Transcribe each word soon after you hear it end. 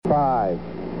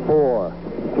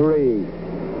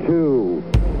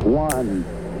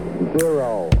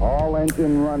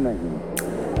running.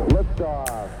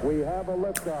 Liftoff. We have a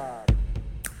liftoff.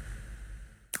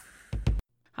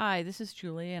 Hi, this is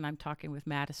Julie, and I'm talking with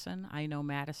Madison. I know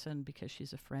Madison because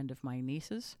she's a friend of my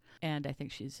niece's, and I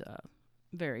think she's a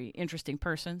very interesting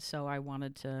person, so I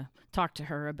wanted to talk to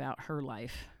her about her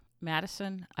life.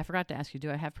 Madison, I forgot to ask you,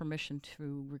 do I have permission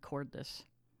to record this?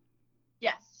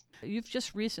 Yes. You've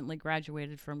just recently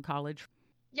graduated from college.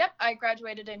 Yep, I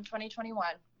graduated in 2021.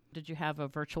 Did you have a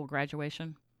virtual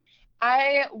graduation?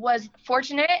 I was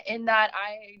fortunate in that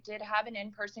I did have an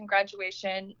in-person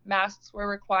graduation. Masks were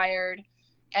required,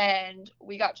 and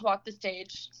we got to walk the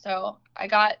stage. So I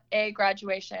got a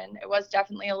graduation. It was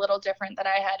definitely a little different than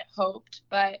I had hoped,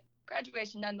 but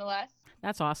graduation nonetheless.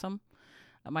 That's awesome.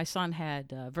 My son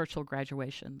had a virtual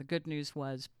graduation. The good news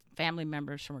was family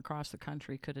members from across the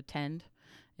country could attend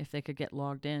if they could get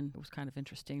logged in. It was kind of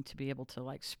interesting to be able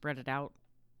to spread it out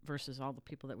versus all the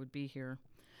people that would be here.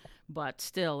 But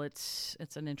still, it's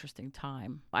an interesting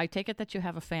time. I take it that you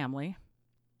have a family.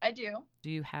 I do. Do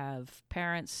you have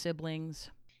parents, siblings?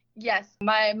 Yes,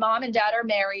 my mom and dad are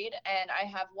married, and I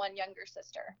have one younger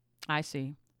sister. I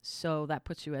see. So that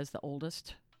puts you as the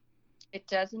oldest? It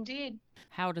does indeed.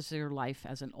 How does your life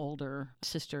as an older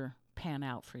sister pan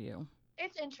out for you?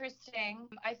 It's interesting.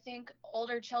 I think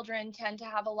older children tend to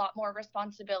have a lot more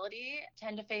responsibility,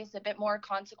 tend to face a bit more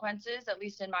consequences. At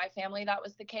least in my family, that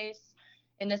was the case,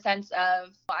 in the sense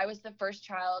of I was the first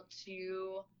child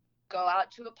to go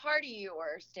out to a party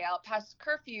or stay out past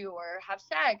curfew or have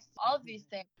sex, all of these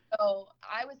things. So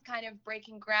I was kind of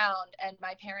breaking ground, and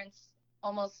my parents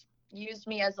almost used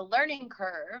me as a learning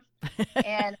curve.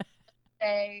 And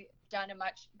they done a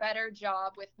much better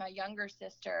job with my younger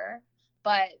sister.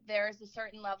 But there's a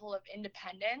certain level of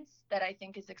independence that I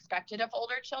think is expected of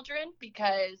older children,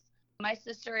 because my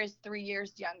sister is 3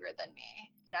 years younger than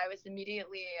me. I was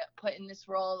immediately put in this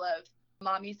role of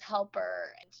mommy's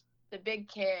helper and the big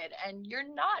kid, and you're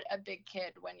not a big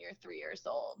kid when you're 3 years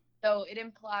old. So it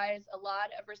implies a lot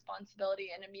of responsibility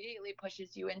and immediately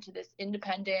pushes you into this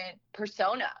independent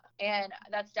persona. And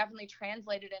that's definitely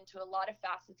translated into a lot of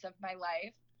facets of my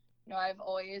life. You know, I've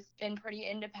always been pretty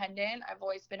independent. I've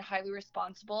always been highly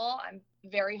responsible. I'm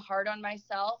very hard on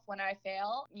myself when I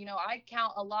fail. You know, I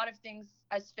count a lot of things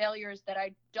as failures that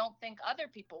I don't think other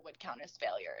people would count as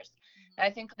failures. And I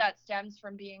think that stems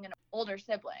from being an older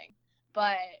sibling.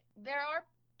 But there are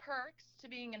perks to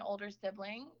being an older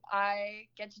sibling. I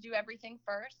get to do everything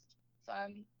first. So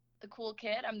I'm the cool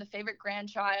kid. I'm the favorite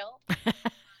grandchild.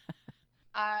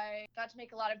 I got to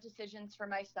make a lot of decisions for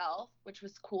myself, which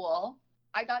was cool.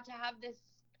 I got to have this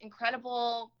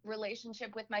incredible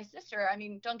relationship with my sister. I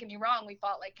mean, don't get me wrong, we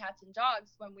fought like cats and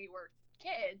dogs when we were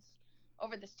kids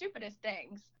over the stupidest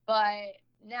things. But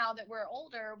now that we're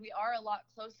older, we are a lot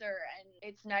closer. And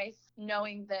it's nice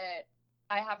knowing that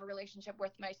I have a relationship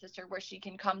with my sister where she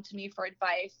can come to me for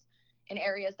advice in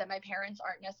areas that my parents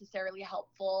aren't necessarily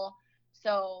helpful.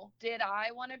 So did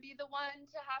I want to be the one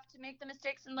to have to make the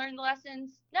mistakes and learn the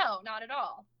lessons? No, not at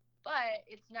all. But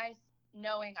it's nice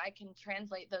knowing I can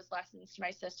translate those lessons to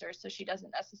my sister so she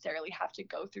doesn't necessarily have to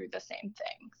go through the same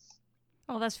things.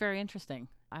 Oh, that's very interesting.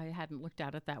 I hadn't looked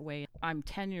at it that way. I'm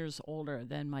 10 years older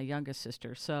than my youngest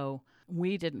sister, so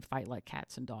we didn't fight like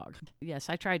cats and dogs. Yes,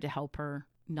 I tried to help her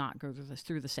not go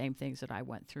through the same things that I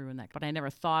went through, but I never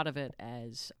thought of it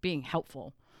as being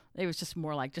helpful. It was just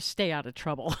more like, just stay out of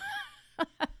trouble.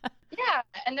 Yeah,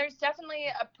 and there's definitely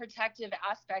a protective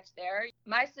aspect there.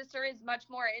 My sister is much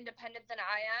more independent than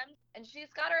I am, and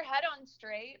she's got her head on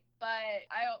straight, but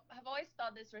I have always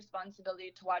felt this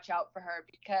responsibility to watch out for her,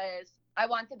 because I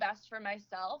want the best for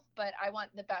myself, but I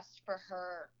want the best for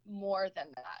her more than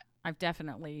that. I've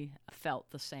definitely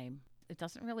felt the same. It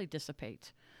doesn't really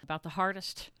dissipate. About the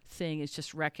hardest thing is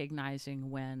just recognizing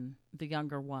when the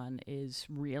younger one is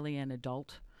really an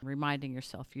adult, reminding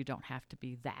yourself you don't have to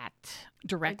be that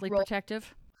directly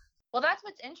protective. Well, that's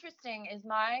what's interesting is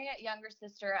my younger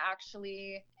sister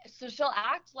actually, so she'll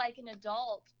act like an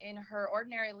adult in her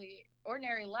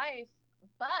ordinary life,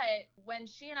 but when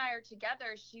she and I are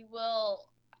together, she will,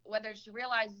 whether she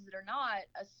realizes it or not,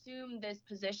 assume this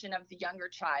position of the younger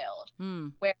child,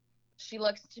 where she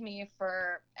looks to me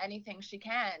for anything she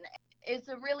can. It's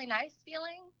a really nice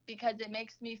feeling because it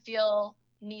makes me feel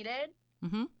needed.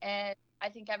 Mm-hmm. And I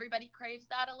think everybody craves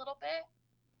that a little bit.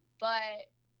 But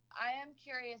I am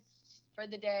curious for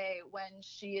the day when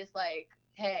she is like,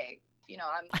 hey, you know,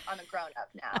 I'm a grown up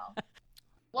now.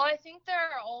 Well, I think there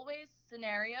are always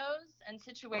scenarios and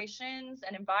situations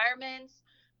and environments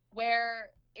where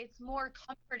it's more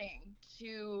comforting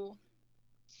to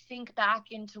sink back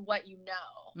into what you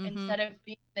know, instead of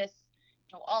being this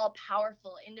all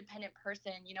powerful, independent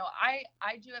person.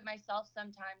 I do it myself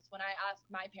sometimes when I ask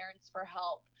my parents for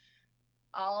help.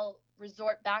 I'll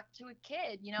resort back to a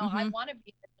kid. I Mm-hmm. want to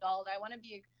be an adult. I want to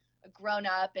be a grown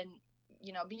up and,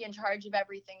 be in charge of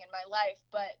everything in my life.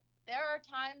 But there are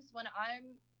times when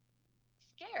I'm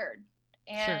scared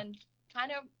Sure. and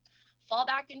kind of fall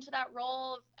back into that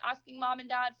role of asking mom and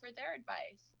dad for their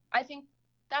advice. I think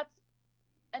that's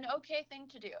an okay thing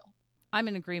to do. I'm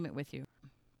in agreement with you.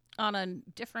 On a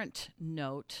different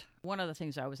note, one of the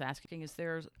things I was asking is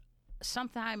there's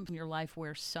sometime in your life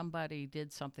where somebody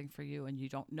did something for you and you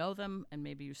don't know them, and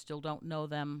maybe you still don't know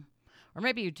them, or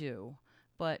maybe you do,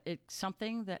 but it's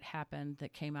something that happened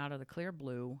that came out of the clear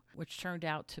blue, which turned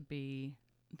out to be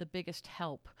the biggest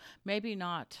help. Maybe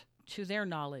not to their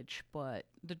knowledge, but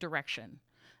the direction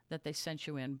that they sent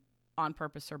you in on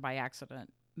purpose or by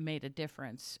accident made a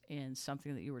difference in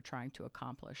something that you were trying to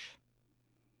accomplish.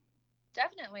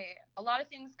 Definitely. A lot of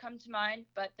things come to mind,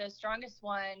 but the strongest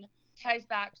one ties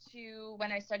back to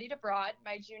when I studied abroad.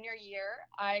 My junior year,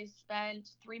 I spent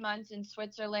 3 months in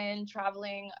Switzerland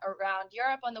traveling around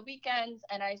Europe on the weekends,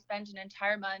 and I spent an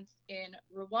entire month in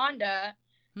Rwanda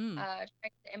Hmm. trying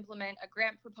to implement a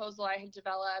grant proposal I had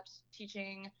developed,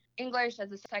 teaching English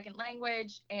as a second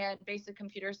language and basic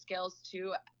computer skills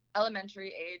to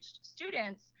elementary aged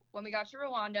students. When we got to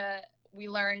Rwanda, we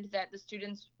learned that the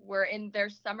students were in their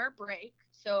summer break.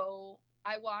 So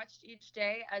I watched each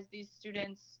day as these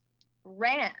students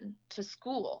ran to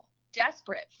school,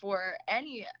 desperate for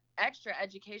any extra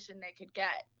education they could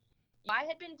get. I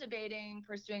had been debating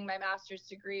pursuing my master's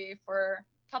degree for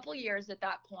a couple years at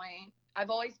that point. I've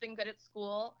always been good at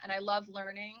school and I love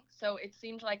learning, so it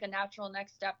seemed like a natural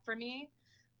next step for me.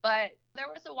 But there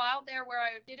was a while there where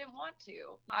I didn't want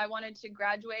to. I wanted to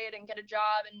graduate and get a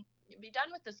job and be done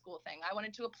with the school thing. I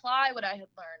wanted to apply what I had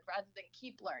learned rather than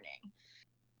keep learning.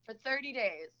 For 30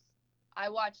 days, I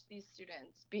watched these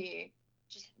students be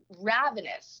just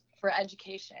ravenous for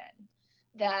education,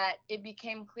 that it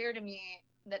became clear to me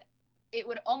that it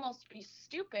would almost be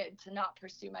stupid to not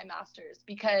pursue my master's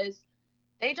because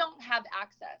they don't have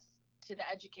access to the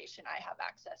education I have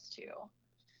access to.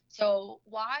 So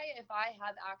why, if I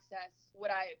have access, would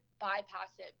I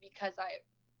bypass it because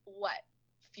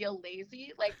feel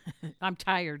lazy? Like, I'm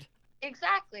tired.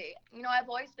 exactly. I've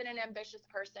always been an ambitious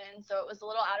person, so it was a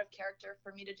little out of character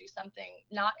for me to do something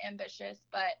not ambitious.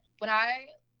 But when I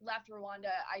left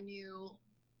Rwanda, I knew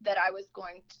that I was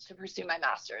going to pursue my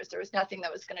master's. There was nothing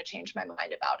that was going to change my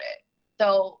mind about it.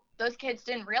 So those kids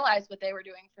didn't realize what they were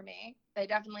doing for me. They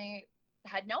definitely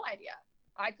had no idea.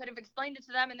 I could have explained it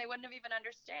to them and they wouldn't have even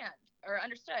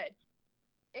understood.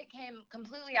 It came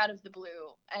completely out of the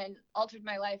blue and altered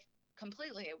my life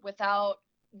completely. Without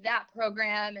that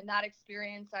program and that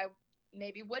experience, I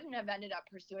maybe wouldn't have ended up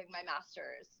pursuing my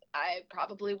master's. I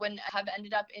probably wouldn't have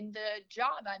ended up in the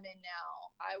job I'm in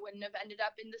now. I wouldn't have ended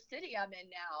up in the city I'm in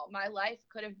now. My life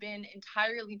could have been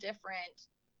entirely different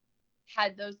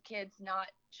had those kids not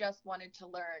just wanted to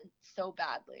learn so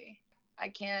badly. I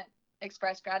can't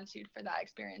express gratitude for that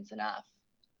experience enough.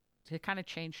 It kind of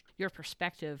changed your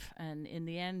perspective, and in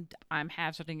the end, I'm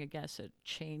hazarding a guess it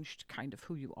changed kind of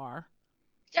who you are.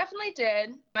 Definitely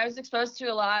did. I was exposed to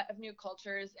a lot of new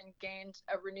cultures and gained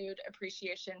a renewed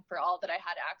appreciation for all that I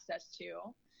had access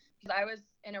to. I was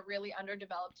in a really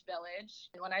underdeveloped village.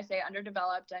 And when I say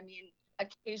underdeveloped, I mean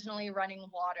occasionally running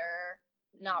water,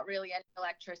 not really any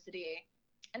electricity.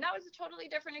 And that was a totally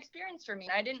different experience for me.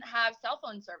 I didn't have cell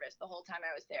phone service the whole time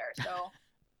I was there. So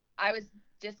I was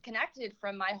disconnected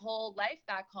from my whole life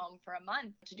back home for a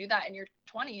month. To do that in your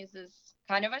 20s is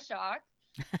kind of a shock.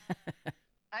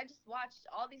 I just watched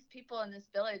all these people in this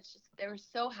village. They were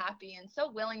so happy and so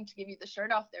willing to give you the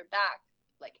shirt off their back,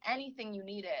 like anything you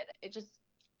needed.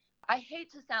 I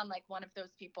hate to sound like one of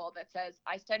those people that says,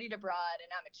 I studied abroad and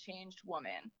I'm a changed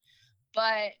woman,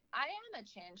 but I am a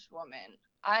changed woman.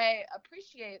 I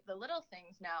appreciate the little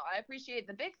things now. I appreciate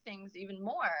the big things even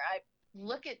more. I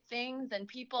look at things and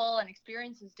people and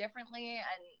experiences differently.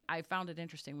 And I found it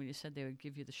interesting when you said they would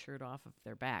give you the shirt off of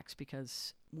their backs,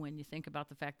 because when you think about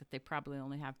the fact that they probably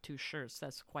only have two shirts,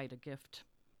 that's quite a gift.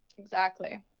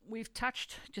 exactly. We've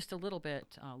touched just a little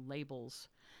bit labels.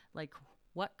 Like,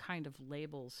 what kind of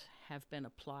labels have been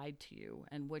applied to you,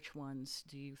 and which ones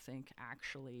do you think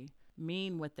actually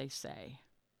mean what they say?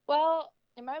 Well,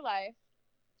 in my life,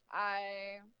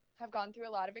 I have gone through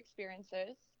a lot of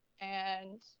experiences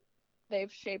and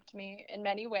they've shaped me in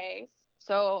many ways.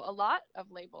 So a lot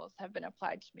of labels have been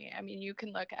applied to me. I mean, you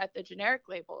can look at the generic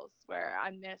labels where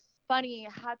I'm this funny,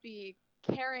 happy,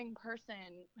 caring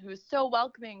person who's so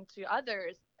welcoming to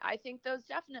others, I think those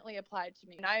definitely applied to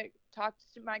me. And I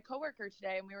talked to my coworker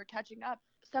today and we were catching up.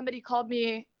 Somebody called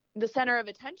me the center of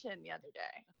attention the other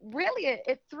day. Really,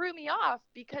 it threw me off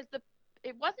because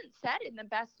it wasn't said in the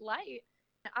best light.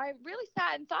 I really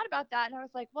sat and thought about that, and I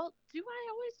was like, well, do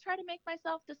I always try to make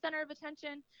myself the center of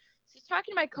attention? So I was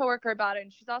talking to my coworker about it,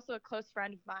 and she's also a close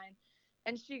friend of mine.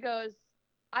 And she goes,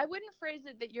 I wouldn't phrase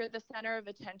it that you're the center of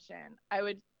attention. I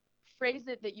would phrase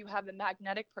it that you have a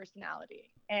magnetic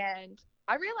personality. And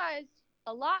I realized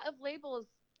a lot of labels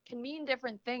can mean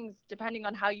different things depending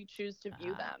on how you choose to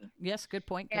view them. Yes, good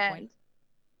point.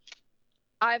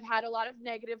 I've had a lot of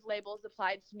negative labels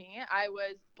applied to me. I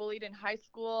was bullied in high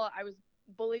school. I was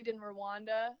bullied in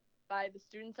Rwanda by the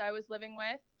students I was living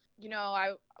with. You know,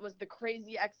 I was the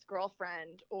crazy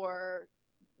ex-girlfriend or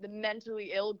the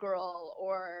mentally ill girl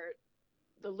or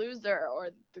the loser or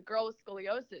the girl with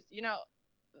scoliosis. You know,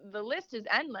 the list is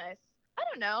endless. I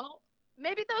don't know.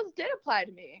 Maybe those did apply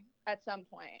to me at some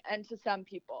point and to some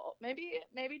people.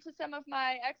 Maybe to some of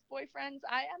my ex-boyfriends,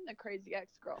 I am the crazy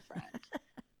ex-girlfriend.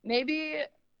 Maybe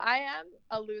I am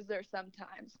a loser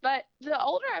sometimes. But the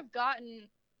older I've gotten,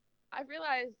 I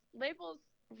realize labels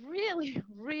really,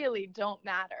 really don't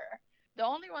matter. The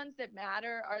only ones that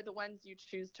matter are the ones you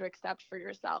choose to accept for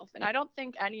yourself. And I don't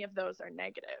think any of those are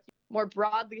negative. More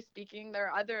broadly speaking, there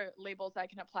are other labels I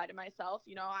can apply to myself.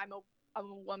 You know, I'm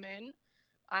a woman.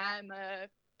 I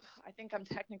think I'm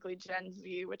technically Gen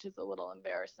Z, which is a little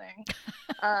embarrassing.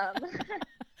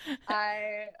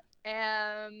 I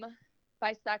am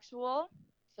bisexual.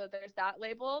 So there's that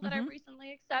label that I've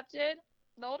recently accepted.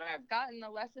 The older I've gotten, the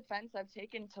less offense I've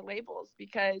taken to labels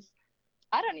because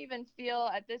I don't even feel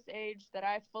at this age that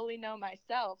I fully know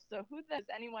myself. So who is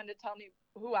anyone to tell me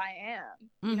who I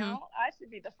am? You know, I should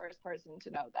be the first person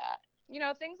to know that. You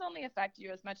know, things only affect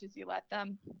you as much as you let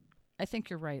them. I think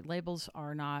you're right. Labels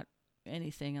are not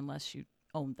anything unless you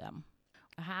own them.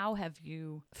 How have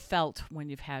you felt when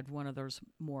you've had one of those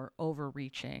more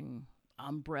overreaching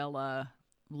umbrella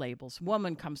labels?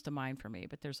 Woman comes to mind for me,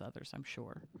 but there's others, I'm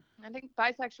sure. I think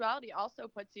bisexuality also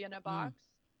puts you in a box.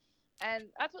 And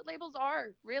that's what labels are,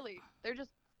 really. They're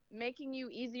just making you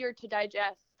easier to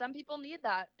digest. Some people need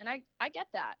that, and I get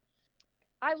that.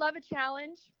 I love a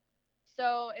challenge.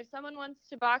 So if someone wants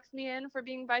to box me in for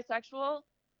being bisexual,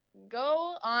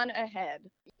 go on ahead.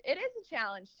 It is a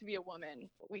challenge to be a woman.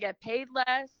 We get paid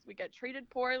less. We get treated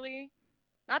poorly.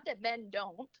 Not that men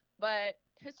don't, but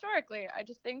historically, I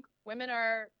just think women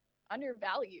are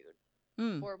undervalued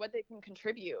for what they can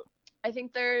contribute. I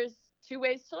think there's two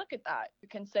ways to look at that. You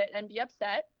can sit and be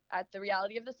upset at the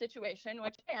reality of the situation,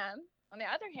 which I am. On the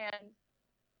other hand,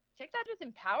 take that as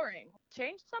empowering.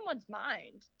 Change someone's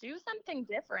mind. Do something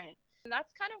different. And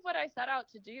that's kind of what I set out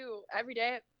to do every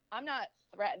day. I'm not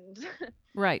threatened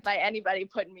by anybody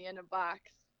putting me in a box.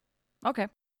 Okay.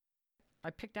 I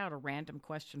picked out a random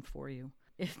question for you.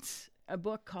 It's a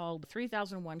book called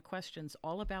 3001 Questions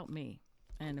All About Me.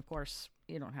 And of course,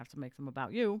 you don't have to make them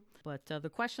about you. But the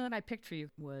question that I picked for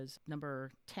you was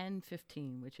number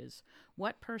 1015, which is,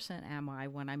 what person am I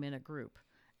when I'm in a group?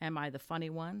 Am I the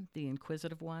funny one, the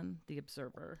inquisitive one, the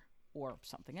observer, or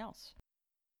something else?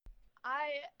 I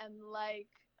am like,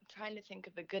 I'm trying to think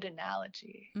of a good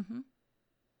analogy.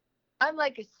 I'm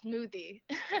like a smoothie.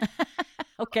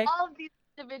 Okay. All of these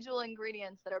individual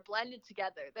ingredients that are blended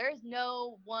together. There is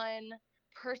no one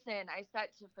person I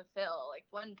set to fulfill, like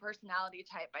one personality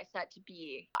type I set to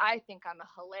be. I think I'm a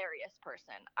hilarious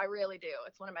person. I really do.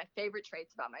 It's one of my favorite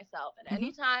traits about myself. And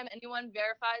anytime anyone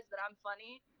verifies that I'm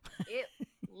funny, it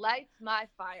lights my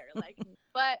fire.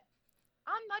 But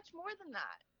I'm much more than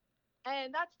that.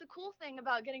 And that's the cool thing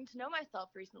about getting to know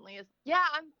myself recently is, yeah,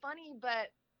 I'm funny,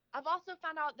 but I've also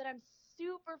found out that I'm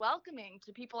super welcoming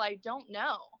to people I don't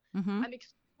know. I'm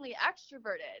extremely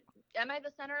extroverted. Am I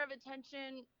the center of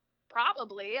attention?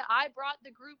 Probably. I brought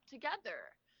the group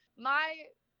together. My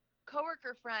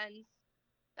coworker friends,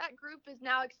 that group is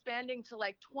now expanding to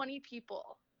like 20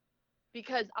 people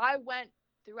because I went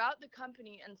throughout the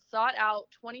company and sought out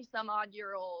 20 some odd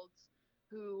year olds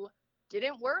who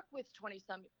didn't work with 20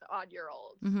 some odd year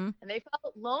olds and they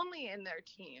felt lonely in their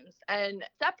teams and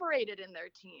separated in their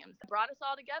teams. It brought us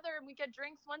all together and we get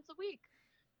drinks once a week.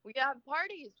 We have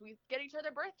parties. We get each other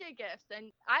birthday gifts.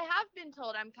 And I have been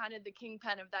told I'm kind of the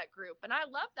kingpin of that group. And I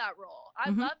love that role.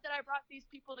 I love that I brought these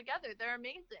people together. They're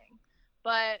amazing.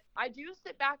 But I do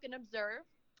sit back and observe.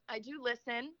 I do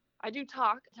listen. I do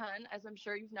talk a ton, as I'm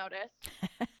sure you've noticed.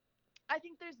 I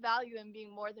think there's value in being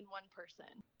more than one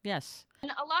person. Yes. And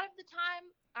a lot of the time,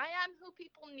 I am who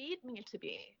people need me to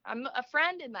be. I'm a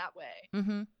friend in that way.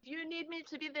 If you need me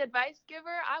to be the advice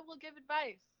giver, I will give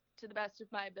advice. to the best of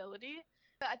my ability.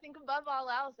 I think above all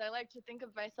else, I like to think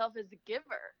of myself as a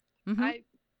giver. Mm-hmm. I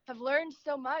have learned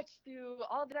so much through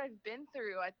all that I've been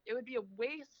through. It would be a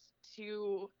waste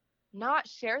to not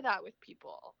share that with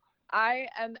people. I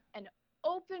am an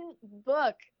open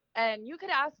book, and you could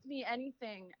ask me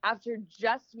anything after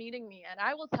just meeting me, and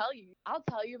I will tell you. I'll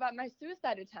tell you about my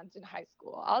suicide attempt in high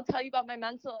school. I'll tell you about my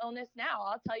mental illness now.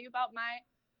 I'll tell you about my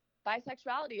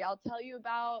bisexuality. I'll tell you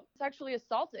about sexually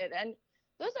assaulted. And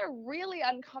those are really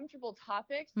uncomfortable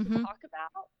topics to talk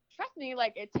about. Trust me,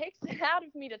 like, it takes it out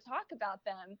of me to talk about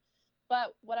them.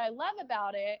 But what I love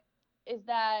about it is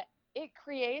that it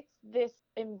creates this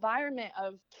environment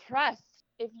of trust.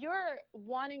 If you're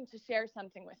wanting to share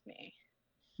something with me,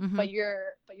 but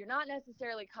you're not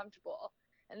necessarily comfortable,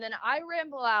 and then I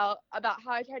ramble out about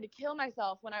how I tried to kill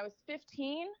myself when I was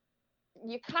 15,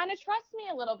 you kind of trust me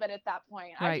a little bit at that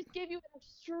point. Right. I just gave you an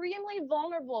extremely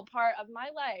vulnerable part of my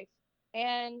life.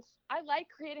 And I like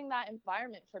creating that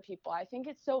environment for people. I think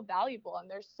it's so valuable. And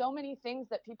there's so many things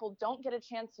that people don't get a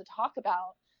chance to talk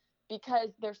about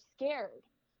because they're scared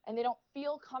and they don't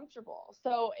feel comfortable.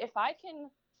 So if I can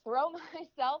throw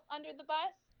myself under the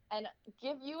bus and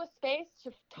give you a space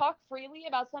to talk freely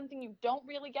about something you don't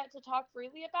really get to talk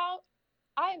freely about,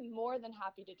 I'm more than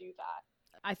happy to do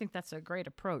that. I think that's a great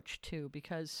approach, too,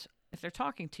 because if they're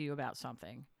talking to you about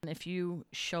something, and if you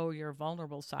show your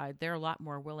vulnerable side, they're a lot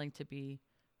more willing to be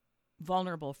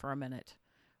vulnerable for a minute.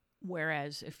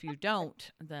 Whereas if you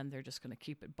don't, then they're just going to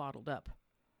keep it bottled up.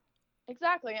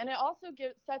 Exactly. And it also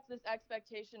sets this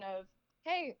expectation of,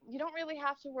 hey, you don't really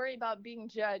have to worry about being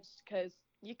judged because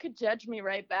you could judge me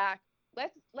right back.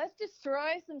 Let's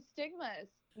destroy some stigmas,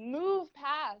 move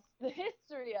past the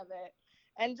history of it,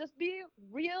 and just be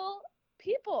real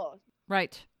people.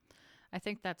 Right. I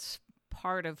think that's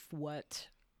part of what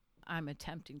I'm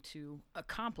attempting to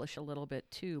accomplish a little bit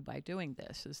too by doing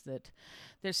this, is that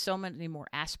there's so many more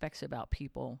aspects about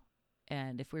people,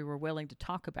 and if we were willing to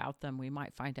talk about them, we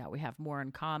might find out we have more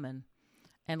in common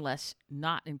and less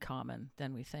not in common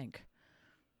than we think.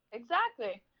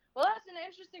 Exactly. Well, that's an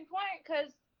interesting point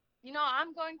because,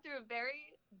 I'm going through a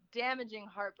very damaging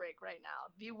heartbreak right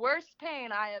now. The worst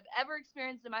pain I have ever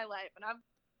experienced in my life. And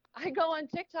I go on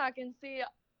TikTok and see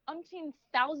umpteen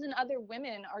thousand other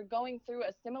women are going through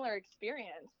a similar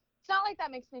experience. It's not like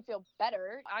that makes me feel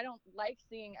better. I don't like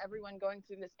seeing everyone going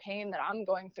through this pain that I'm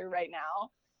going through right now.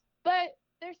 But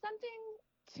there's something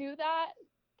to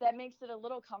that makes it a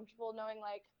little comfortable knowing,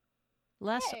 like,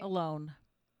 less hey, alone.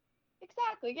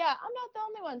 Exactly. Yeah, I'm not the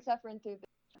only one suffering through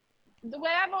this. The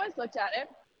way I've always looked at it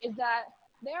is that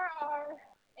there are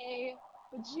a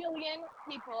bajillion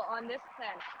people on this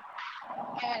planet.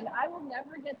 And I will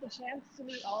never get the chance to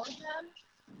meet all of them,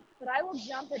 but I will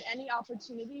jump at any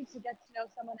opportunity to get to know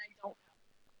someone I don't know.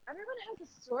 Everyone has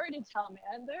a story to tell,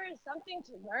 man. There is something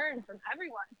to learn from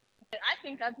everyone. And I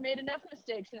think I've made enough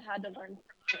mistakes and had to learn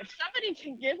from them. If somebody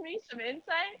can give me some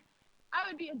insight, I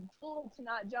would be a fool to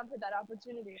not jump at that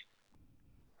opportunity.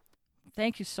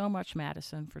 Thank you so much,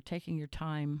 Madison, for taking your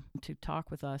time to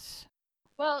talk with us.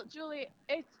 Well, Julie,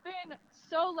 it's been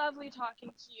so lovely talking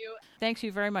to you. Thanks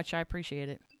you very much. I appreciate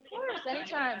it. Of course,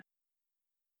 anytime.